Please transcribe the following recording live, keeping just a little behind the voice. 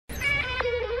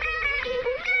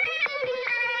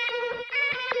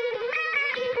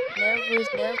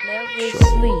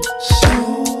sleep.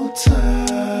 So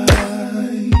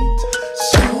tight,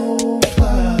 so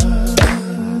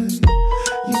fine.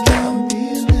 You got me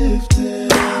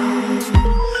lifted.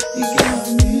 You got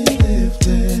me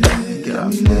lifted. Got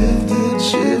me lifted,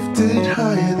 shifted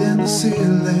higher than the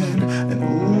ceiling. And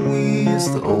ooh, it's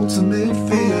the ultimate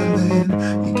feeling.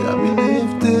 You got me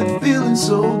lifted, feeling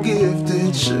so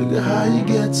gifted. Sugar, how you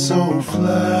get so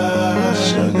fly?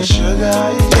 Sugar, sugar,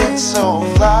 how you get so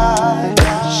fly?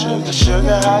 Sugar,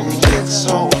 sugar, how you get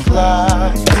so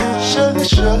fly? Sugar,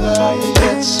 sugar, how you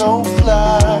get so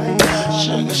fly?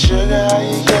 Sugar, sugar, how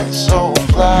you get so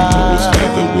fly? You know it's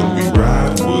leather when we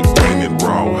ride, wood grain and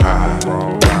raw high.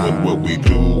 Doing what we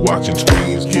do, watching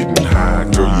screens, getting high.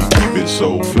 Girl, you keep it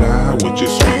so fly with your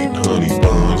sweet honey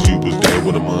buns. You was there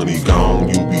when the money gone,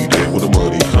 you be there when the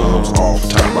money comes. Off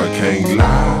top, I can't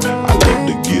lie, I love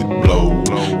to get blowed.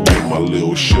 You're my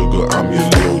little sugar, I'm your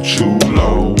little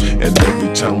chulo. And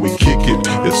every time we kick it,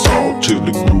 it's all to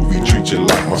the groovy. Treat you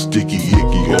like my sticky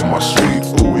icky or my sweet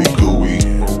ooey gooey.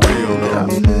 Got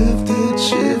me lifted,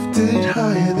 shifted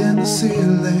higher than the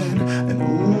ceiling. And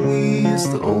ooh, it's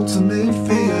the ultimate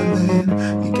feeling.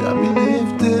 You got me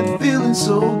lifted, feeling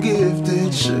so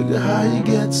gifted. Sugar, how you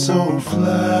get so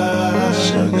fly?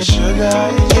 Sugar, sugar, how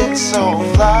you get so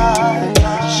fly?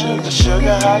 Sugar,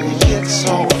 sugar, how you get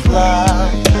so fly?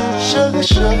 Sugar,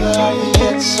 sugar, how you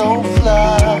get so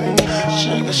fly?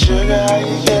 Sugar, sugar, how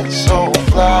you get so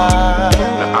fly?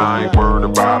 Now I ain't worried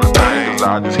about a thing, 'cause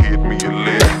I just hit me a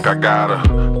lick. I got a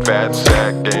fat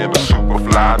sack and a super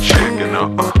fly chick. And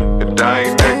if I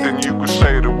ain't acting, you could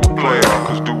say to a player.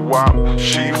 'Cause do-wop,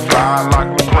 she fly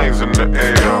like the planes in the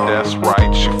air. That's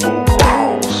right, she full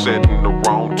grown, setting the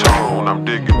wrong tone. I'm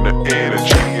digging the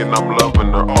energy and I'm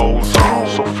loving the ozone.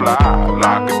 So fly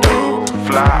like a dove,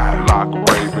 fly like a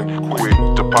raven. Quick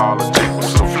to politic with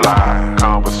some fly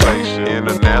conversation in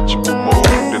a natural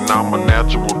mood. And I'm a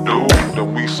natural dude,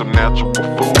 and we some natural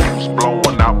fools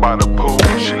blowing out by the pool.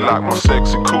 She like my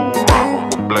sexy cool mama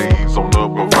with blades on the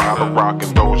bravado,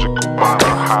 rockin' Doja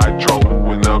Cubana, hydro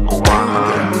in the guana.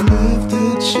 Got me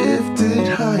lifted, shifted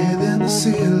higher than the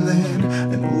ceiling.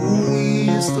 And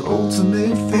ooh, it's the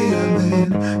ultimate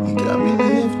feeling. You got me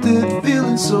lifted,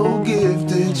 feeling so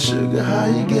gifted. Sugar, how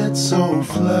you get so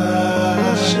fly?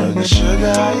 Sugar,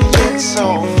 sugar, how you get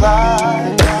so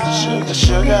fly? Sugar,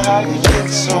 sugar, how you get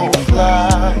so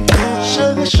fly?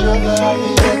 Sugar, sugar, how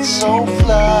you get so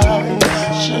fly?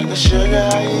 Sugar, sugar,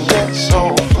 how you get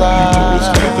so fly? You know it's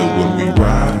leather when we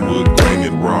ride, wood grain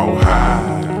and raw high.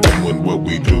 Doing what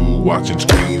we do, watching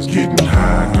screens, getting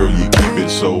high. Girl, you keep it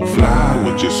so fly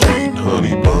with your sweet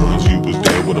honey buns. You was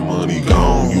there when the money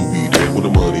gone, you be there when the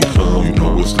money come. You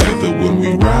know it's leather when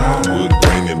we ride, wood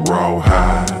grain and raw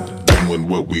high. Doing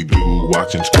what we do,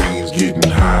 watching screens,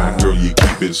 getting high. Girl, you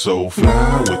keep it so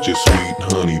fly with your sweet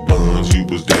honey buns. You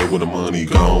was there when the money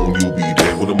gone, you be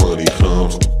there when the money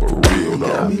comes. For real though.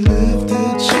 Got me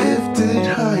lifted, shifted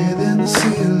higher than the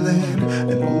ceiling.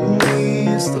 And ooh,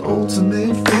 it's the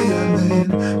ultimate feeling.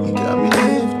 You got me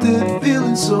lifted,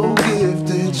 feeling so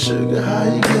gifted. Sugar, how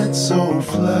you get so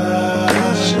fly?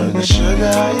 Sugar,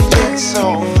 sugar, how you get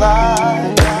so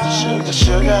fly? Sugar,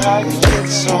 sugar, how you get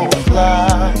so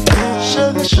fly?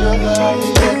 Sugar, sugar, how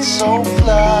you get so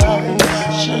fly?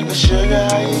 Sugar, sugar,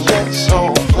 how you get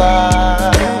so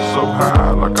fly? So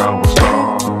high like I'm a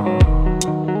star.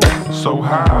 So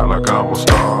high like I'm a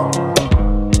star.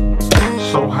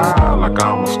 So high like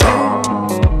I'm a star.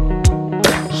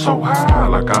 So high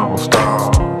like I'm a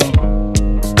star.